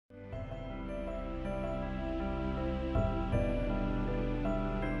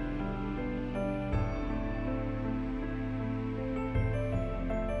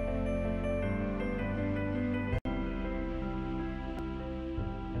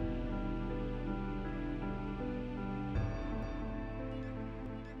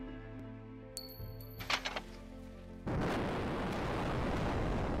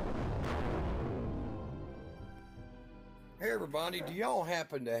Hey everybody, do y'all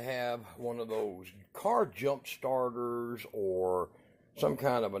happen to have one of those car jump starters or some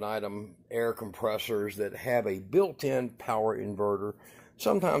kind of an item, air compressors that have a built-in power inverter?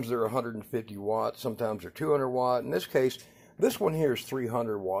 Sometimes they're 150 watts, sometimes they're 200 watt. In this case, this one here is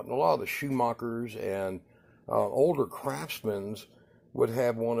 300 watt, and a lot of the Schumachers and older craftsmen would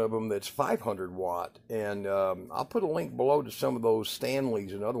have one of them that's 500 watt. And I'll put a link below to some of those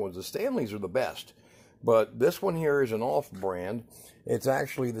Stanleys and other ones. The Stanleys are the best. But this one here is an off-brand. It's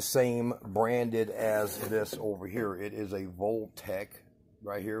actually the same branded as this over here. It is a Voltec,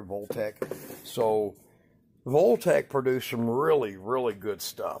 right here, Voltec. So Voltec produced some really, really good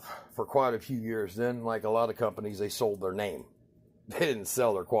stuff for quite a few years. Then, like a lot of companies, they sold their name. They didn't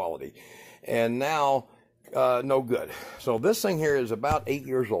sell their quality. And now, no good. So this thing here is about 8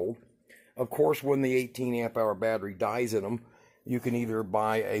 years old. Of course, when the 18 amp hour battery dies in them, you can either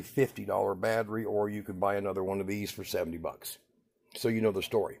buy a $50 battery or you can buy another one of these for 70 bucks. So you know the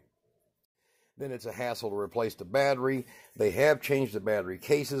story. Then it's a hassle to replace the battery. They have changed the battery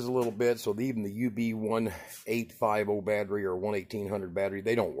cases a little bit, so even the UB1850 battery or 1800 battery,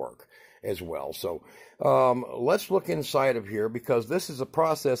 they don't work as well. So let's look inside of here, because this is a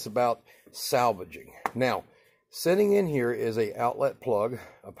process about salvaging. Now, sitting in here is a outlet plug,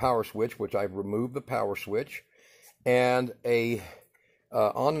 a power switch, which I've removed the power switch, and a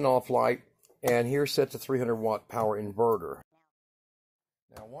on and off light, and here sits a 300 watt power inverter.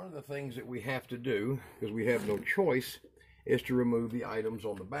 Now, one of the things that we have to do, because we have no choice, is to remove the items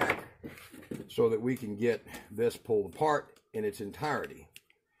on the back so that we can get this pulled apart in its entirety.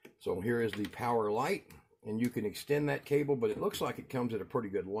 So here is the power light, and you can extend that cable, but it looks like it comes at a pretty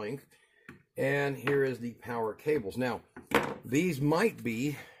good length. And here is the power cables. Now, these might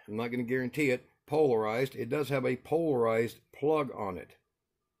be, I'm not going to guarantee it, polarized. It does have a polarized plug on it.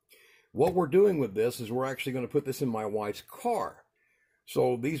 What we're doing with this is we're actually going to put this in my wife's car.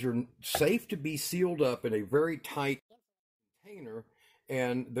 So these are safe to be sealed up in a very tight container,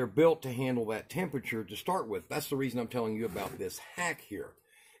 and they're built to handle that temperature to start with. That's the reason I'm telling you about this hack here,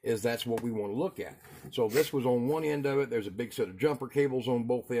 is that's what we want to look at. So this was on one end of it. There's a big set of jumper cables on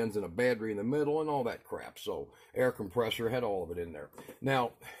both ends and a battery in the middle and all that crap. So air compressor, had all of it in there.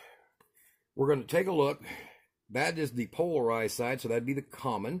 Now, we're going to take a look. That is the polarized side, so that'd be the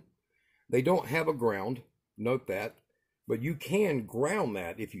common. They don't have a ground, note that, but you can ground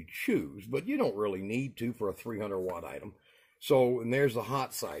that if you choose, but you don't really need to for a 300 watt item. So, and there's the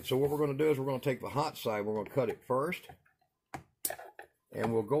hot side. So what we're going to do is we're going to take the hot side, we're going to cut it first,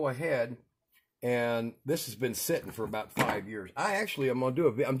 and we'll go ahead, and this has been sitting for about 5 years. I'm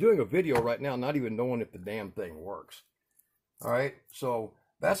doing a video right now, not even knowing if the damn thing works. All right, so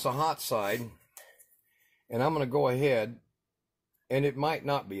that's the hot side, and I'm going to go ahead, and it might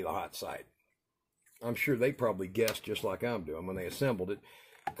not be the hot side. I'm sure they probably guessed just like I'm doing when they assembled it,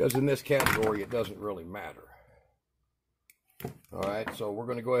 because in this category, it doesn't really matter. All right, so we're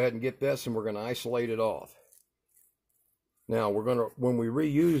going to go ahead and get this, and we're going to isolate it off. Now, when we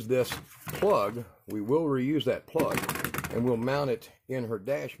reuse this plug, we will reuse that plug, and we'll mount it in her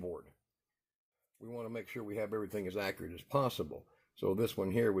dashboard. We want to make sure we have everything as accurate as possible. So this one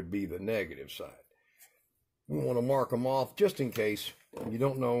here would be the negative side. We want to mark them off just in case you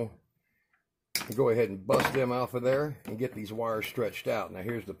don't know. Go ahead and bust them off of there and get these wires stretched out. Now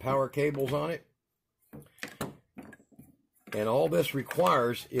here's the power cables on it. And all this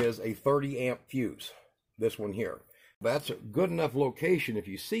requires is a 30 amp fuse, this one here. That's a good enough location, if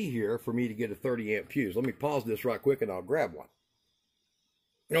you see here, for me to get a 30 amp fuse. Let me pause this right quick and I'll grab one.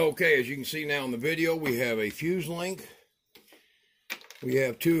 Okay, as you can see now in the video, we have a fuse link. We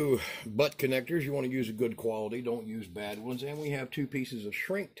have two butt connectors. You want to use a good quality, don't use bad ones. And we have two pieces of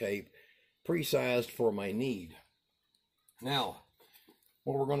shrink tape pre-sized for my need. Now,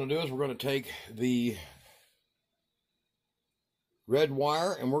 what we're going to do is we're going to take the red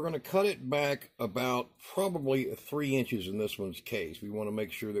wire and we're going to cut it back about probably 3 inches in this one's case. We want to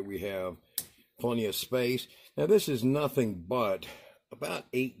make sure that we have plenty of space. Now, this is nothing but about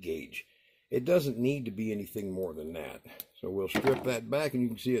 8 gauge. It doesn't need to be anything more than that. So we'll strip that back, and you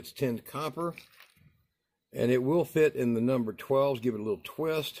can see it's tinned copper. And it will fit in the number 12s. Give it a little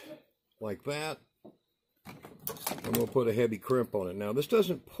twist, like that. And we'll put a heavy crimp on it. Now, this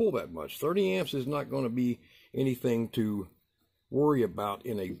doesn't pull that much. 30 amps is not going to be anything to worry about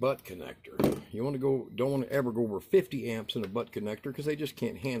in a butt connector. You don't want to ever go over 50 amps in a butt connector, because they just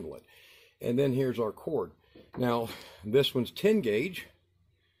can't handle it. And then here's our cord. Now, this one's 10 gauge.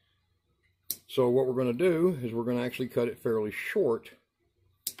 So what we're going to do is we're going to actually cut it fairly short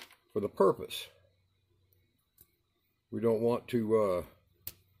for the purpose. We don't want to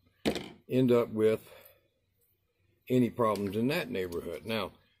end up with any problems in that neighborhood.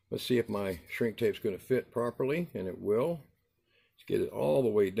 Now, let's see if my shrink tape's going to fit properly, and it will. Let's get it all the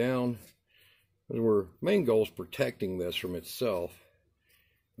way down. Our main goal is protecting this from itself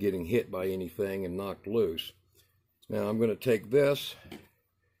getting hit by anything and knocked loose. Now I'm going to take this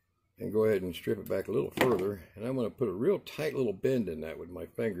and go ahead and strip it back a little further, and I'm going to put a real tight little bend in that with my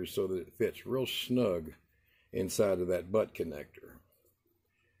fingers so that it fits real snug inside of that butt connector.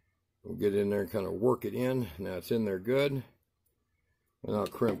 We'll get in there and kind of work it in. Now it's in there good, and I'll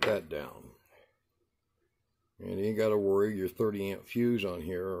crimp that down. And you ain't got to worry your 30 amp fuse on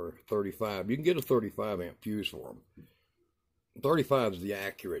here, or 35. You can get a 35 amp fuse for them. 35 is the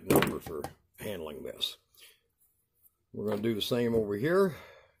accurate number for handling this. We're going to do the same over here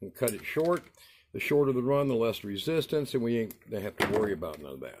and cut it short. The shorter the run, the less resistance, and we ain't going to have to worry about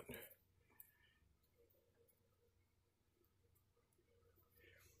none of that.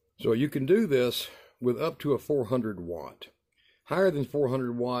 So you can do this with up to a 400 watt. Higher than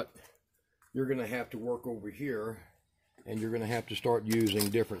 400 watt, you're going to have to work over here, and you're going to have to start using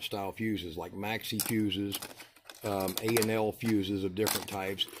different style fuses, like maxi fuses, A&L fuses of different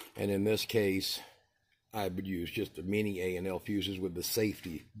types, and in this case, I would use just the mini A&L fuses with the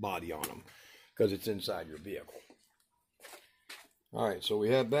safety body on them, because it's inside your vehicle. All right, so we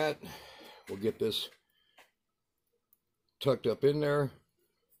have that. We'll get this tucked up in there.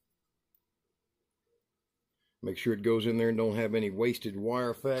 Make sure it goes in there and don't have any wasted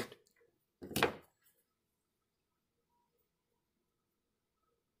wire effect.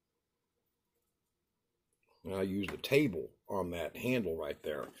 And I use the table on that handle right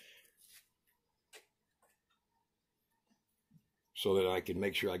there so that I can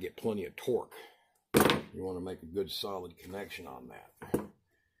make sure I get plenty of torque. You want to make a good solid connection on that.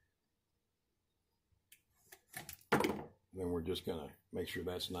 Then we're just going to make sure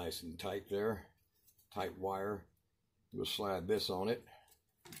that's nice and tight there. Tight wire. We'll slide this on it.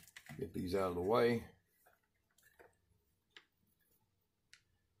 Get these out of the way.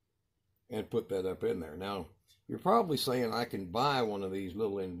 And put that up in there. Now, you're probably saying I can buy one of these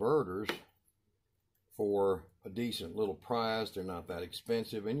little inverters for a decent little price. They're not that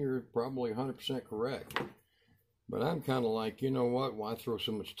expensive, and you're probably 100% correct. But I'm kind of like, you know what? Why throw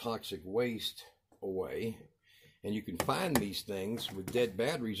so much toxic waste away? And you can find these things with dead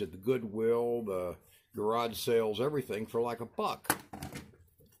batteries at the Goodwill, the garage sales, everything for like $1.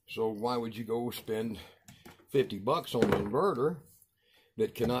 So why would you go spend 50 bucks on an inverter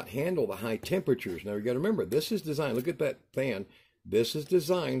that cannot handle the high temperatures? Now you got to remember, this is designed, look at that fan, this is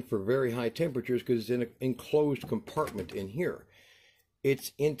designed for very high temperatures because it's in an enclosed compartment in here.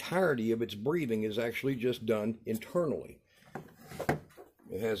 Its entirety of its breathing is actually just done internally.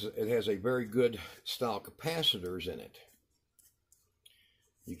 It has a very good style capacitors in it.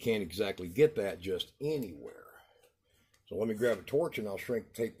 You can't exactly get that just anywhere. So let me grab a torch and I'll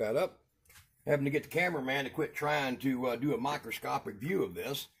shrink tape that up. Having to get the cameraman to quit trying to do a microscopic view of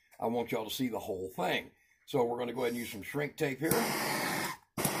this. I want y'all to see the whole thing. So we're going to go ahead and use some shrink tape here.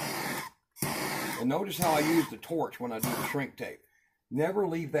 And notice how I use the torch when I do the shrink tape. Never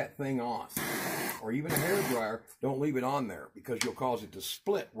leave that thing on. Or even a hairdryer, don't leave it on there because you'll cause it to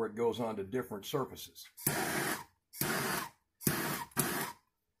split where it goes onto different surfaces.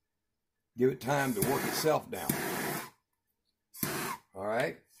 Give it time to work itself down. All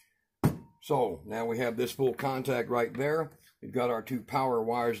right. So now we have this full contact right there. We've got our two power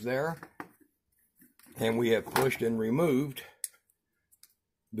wires there. And we have pushed and removed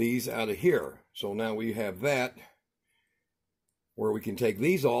these out of here. So now we have that where we can take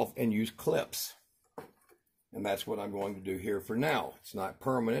these off and use clips. And that's what I'm going to do here for now. It's not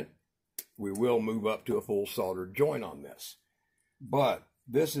permanent. We will move up to a full soldered joint on this. But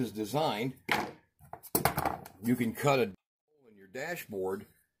this is designed, you can cut a hole in your dashboard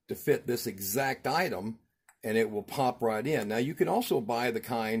to fit this exact item and it will pop right in. Now you can also buy the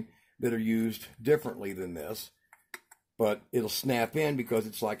kind that are used differently than this, but it'll snap in because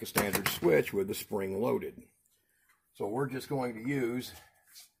it's like a standard switch with the spring loaded. So we're just going to use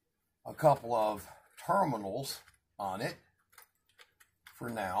a couple of terminals on it for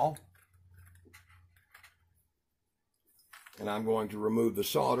now. And I'm going to remove the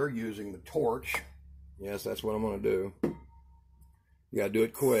solder using the torch. Yes, that's what I'm going to do. You got to do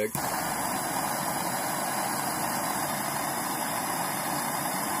it quick.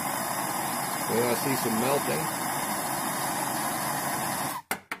 Yeah, I see some melting.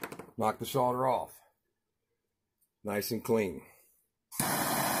 Knock the solder off. Nice and clean.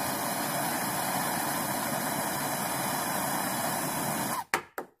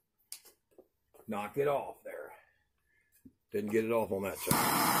 Knock it off there. Didn't get it off on that side.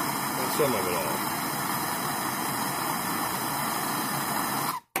 Got some of it off.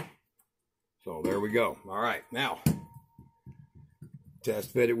 So there we go. All right, now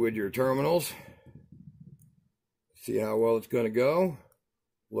test fit it with your terminals. See how well it's going to go.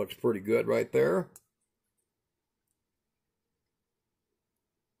 Looks pretty good right there.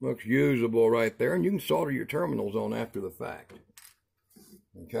 Looks usable right there, and you can solder your terminals on after the fact.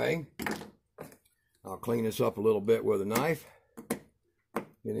 Okay, I'll clean this up a little bit with a knife. Get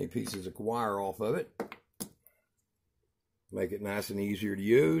any pieces of wire off of it. Make it nice and easier to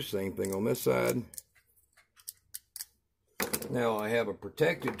use. Same thing on this side. Now I have a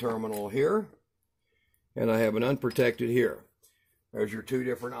protected terminal here, and I have an unprotected here. There's your two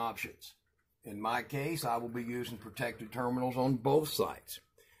different options. In my case, I will be using protected terminals on both sides.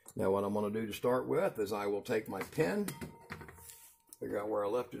 Now what I'm going to do to start with is I will take my pen, figure out where I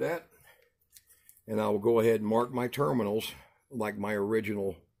left it at, and I will go ahead and mark my terminals like my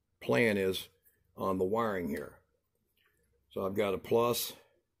original plan is on the wiring here. So I've got a plus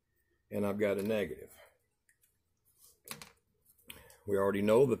and I've got a negative. We already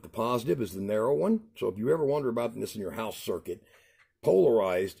know that the positive is the narrow one. So if you ever wonder about this in your house circuit,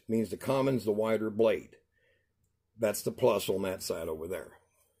 polarized means the common's the wider blade. That's the plus on that side over there.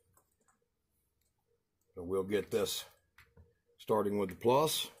 So we'll get this starting with the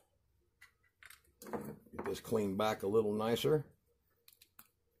plus. Get this cleaned back a little nicer.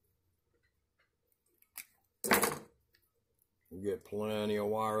 We'll get plenty of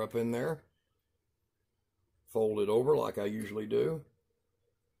wire up in there. Fold it over like I usually do.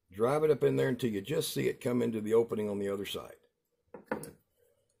 Drive it up in there until you just see it come into the opening on the other side.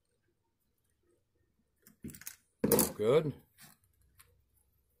 Good.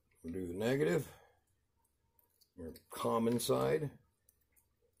 We'll do the negative. Your common side.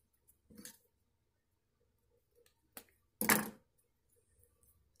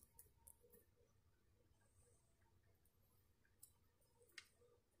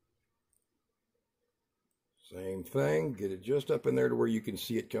 Same thing, get it just up in there to where you can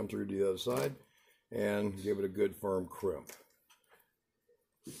see it come through to the other side, and give it a good firm crimp.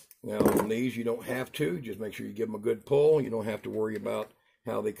 Now on these you don't have to, just make sure you give them a good pull. You don't have to worry about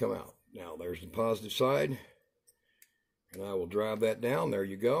how they come out. Now there's the positive side, and I will drive that down. There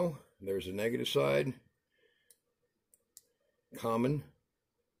you go. There's the negative side. Common.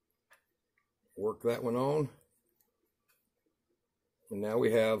 Work that one on. And now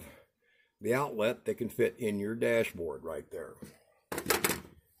we have the outlet that can fit in your dashboard right there.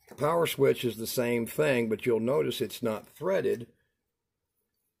 The power switch is the same thing, but you'll notice it's not threaded.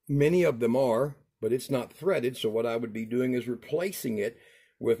 Many of them are, but it's not threaded, so what I would be doing is replacing it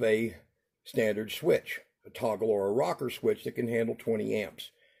with a standard switch, a toggle or a rocker switch that can handle 20 amps.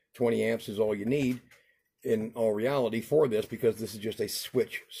 20 amps is all you need in all reality for this, because this is just a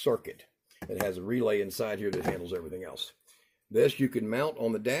switch circuit. It has a relay inside here that handles everything else. This you can mount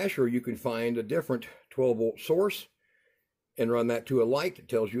on the dash, or you can find a different 12-volt source and run that to a light that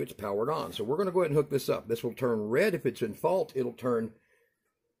tells you it's powered on. So we're going to go ahead and hook this up. This will turn red if it's in fault. It'll turn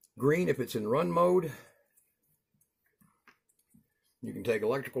green if it's in run mode. You can take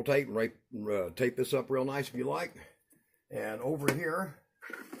electrical tape and tape this up real nice if you like. And over here,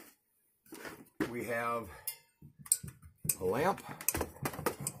 we have a lamp.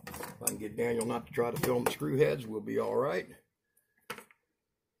 If I can get Daniel not to try to film the screw heads, we'll be all right.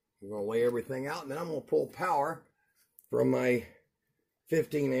 We're going to lay everything out, and then I'm going to pull power from my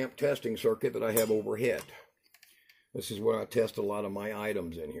 15 amp testing circuit that I have overhead. This is where I test a lot of my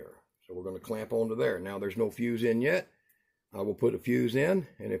items in here. So we're going to clamp onto there. Now there's no fuse in yet. I will put a fuse in,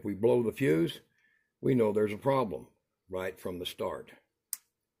 and if we blow the fuse, we know there's a problem right from the start.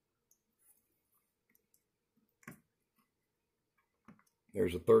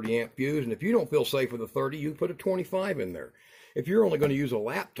 There's a 30 amp fuse, and if you don't feel safe with a 30, you can put a 25 in there. If you're only going to use a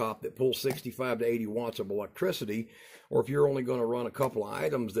laptop that pulls 65 to 80 watts of electricity, or if you're only going to run a couple of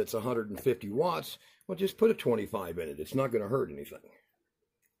items that's 150 watts, well, just put a 25 in it. It's not going to hurt anything.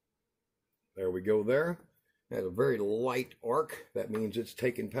 There we go there. It has a very light arc. That means it's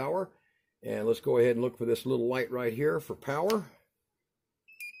taking power. And let's go ahead and look for this little light right here for power.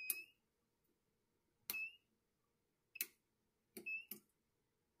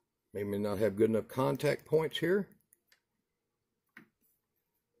 Maybe not have good enough contact points here.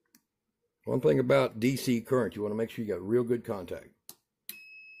 One thing about DC current, you want to make sure you got real good contact.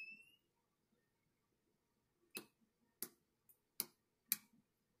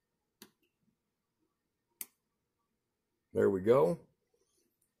 There we go.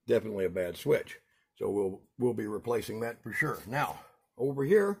 Definitely a bad switch. So we'll be replacing that for sure. Now, over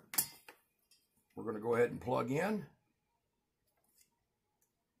here, we're going to go ahead and plug in.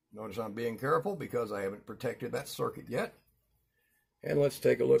 Notice I'm being careful because I haven't protected that circuit yet. And let's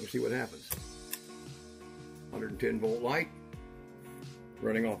take a look and see what happens. 110 volt light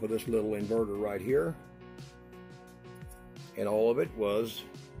running off of this little inverter right here. And all of it was,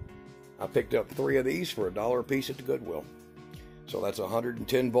 I picked up 3 of these for $1 a piece at the Goodwill. So that's a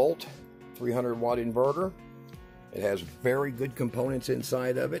 110 volt, 300 watt inverter. It has very good components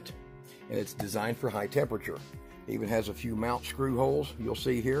inside of it, and it's designed for high temperature. It even has a few mount screw holes, you'll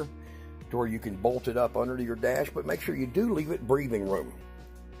see here, to where you can bolt it up under your dash, but make sure you do leave it breathing room.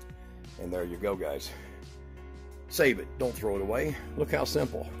 And there you go, guys. Save it, don't throw it away. Look how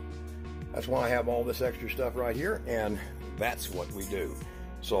simple. That's why I have all this extra stuff right here, and that's what we do.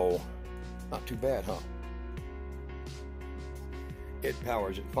 So, not too bad, huh? It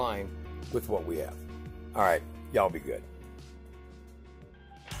powers it fine with what we have. All right, y'all be good.